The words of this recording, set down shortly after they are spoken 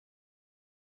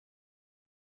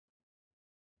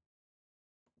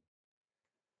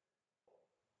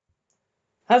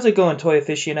How's it going, toy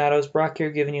aficionados? Brock here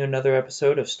giving you another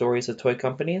episode of Stories of Toy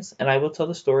Companies, and I will tell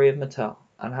the story of Mattel,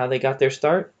 on how they got their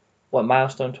start, what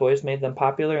milestone toys made them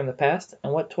popular in the past,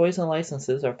 and what toys and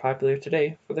licenses are popular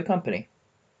today for the company.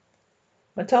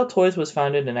 Mattel Toys was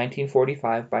founded in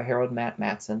 1945 by Harold Matt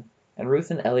Matson and Ruth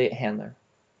and Elliot Handler.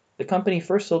 The company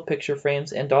first sold picture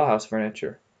frames and dollhouse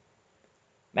furniture.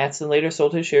 Matson later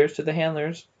sold his shares to the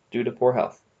Handlers due to poor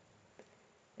health.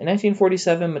 In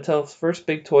 1947, Mattel's first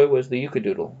big toy was the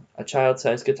Yukadoodle, a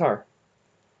child-sized guitar.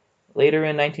 Later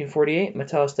in 1948,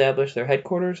 Mattel established their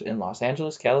headquarters in Los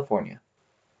Angeles, California.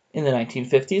 In the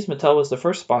 1950s, Mattel was the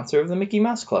first sponsor of the Mickey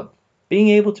Mouse Club, being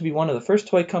able to be one of the first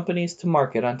toy companies to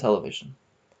market on television.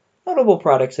 Notable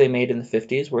products they made in the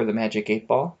 50s were the Magic 8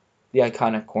 Ball, the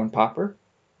iconic Corn Popper,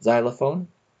 Xylophone,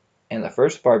 and the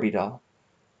first Barbie doll.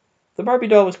 The Barbie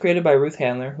doll was created by Ruth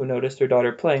Handler, who noticed her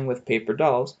daughter playing with paper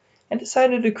dolls and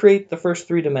decided to create the first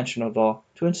three-dimensional doll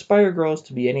to inspire girls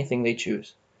to be anything they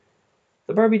choose.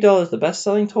 The Barbie doll is the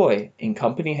best-selling toy in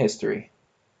company history.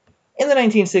 In the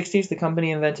 1960s, the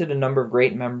company invented a number of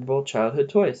great and memorable childhood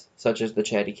toys, such as the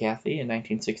Chatty Cathy in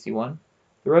 1961,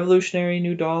 the revolutionary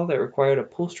new doll that required a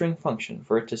pull-string function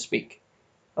for it to speak.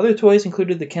 Other toys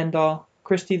included the Ken doll,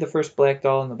 Christy the first black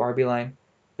doll in the Barbie line,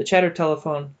 the Chatter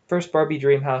Telephone, first Barbie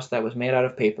dream house that was made out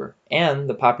of paper, and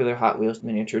the popular Hot Wheels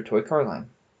miniature toy car line.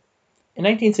 In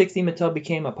 1960, Mattel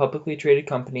became a publicly traded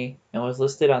company and was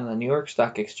listed on the New York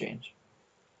Stock Exchange.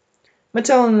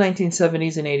 Mattel in the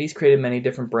 1970s and 80s created many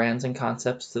different brands and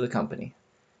concepts to the company.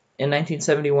 In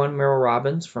 1971, Merrill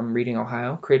Robbins from Reading,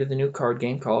 Ohio, created the new card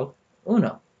game called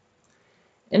Uno.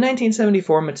 In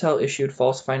 1974, Mattel issued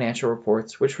false financial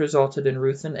reports, which resulted in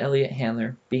Ruth and Elliot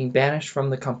Handler being banished from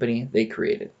the company they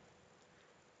created.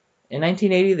 In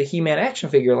 1980, the He-Man action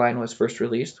figure line was first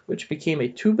released, which became a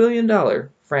 $2 billion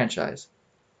franchise.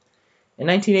 In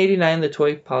 1989, the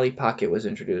toy Polly Pocket was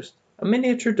introduced, a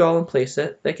miniature doll and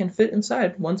playset that can fit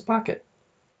inside one's pocket.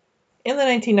 In the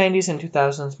 1990s and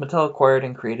 2000s, Mattel acquired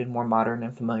and created more modern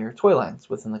and familiar toy lines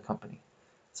within the company,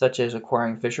 such as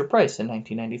acquiring Fisher-Price in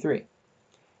 1993.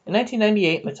 In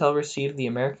 1998, Mattel received the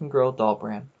American Girl doll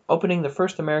brand, opening the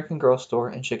first American Girl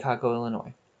store in Chicago,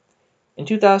 Illinois. In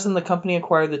 2000, the company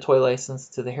acquired the toy license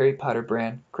to the Harry Potter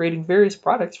brand, creating various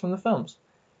products from the films.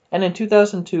 And in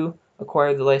 2002,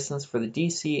 acquired the license for the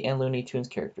DC and Looney Tunes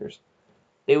characters.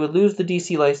 They would lose the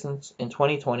DC license in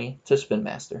 2020 to Spin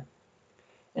Master.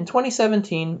 In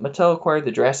 2017, Mattel acquired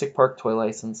the Jurassic Park toy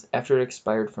license after it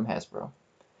expired from Hasbro.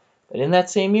 But in that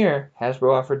same year,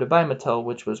 Hasbro offered to buy Mattel,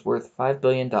 which was worth $5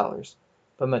 billion.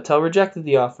 But Mattel rejected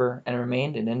the offer and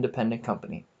remained an independent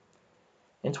company.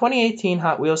 In 2018,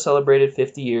 Hot Wheels celebrated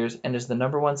 50 years and is the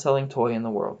 #1 selling toy in the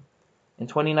world. In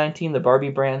 2019, the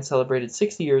Barbie brand celebrated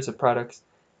 60 years of products,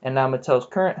 and now Mattel's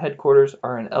current headquarters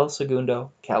are in El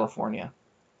Segundo, California.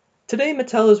 Today,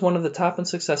 Mattel is one of the top and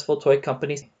successful toy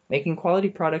companies, making quality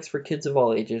products for kids of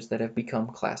all ages that have become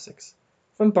classics.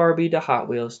 From Barbie to Hot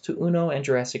Wheels to Uno and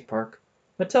Jurassic Park,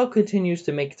 Mattel continues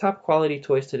to make top quality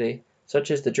toys today, such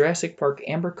as the Jurassic Park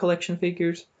Amber Collection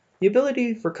figures, the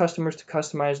ability for customers to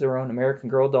customize their own American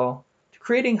Girl doll, to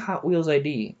creating Hot Wheels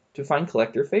ID to find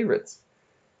collector favorites.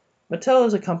 Mattel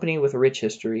is a company with a rich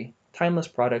history, timeless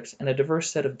products, and a diverse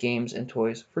set of games and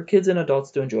toys for kids and adults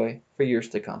to enjoy for years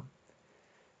to come.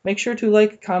 Make sure to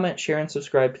like, comment, share, and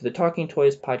subscribe to the Talking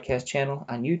Toys podcast channel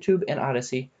on YouTube and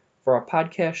Odyssey for our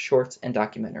podcasts, shorts, and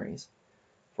documentaries.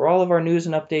 For all of our news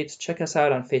and updates, check us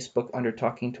out on Facebook under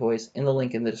Talking Toys in the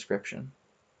link in the description.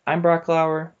 I'm Brock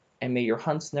Lauer, and may your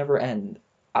hunts never end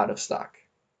out of stock.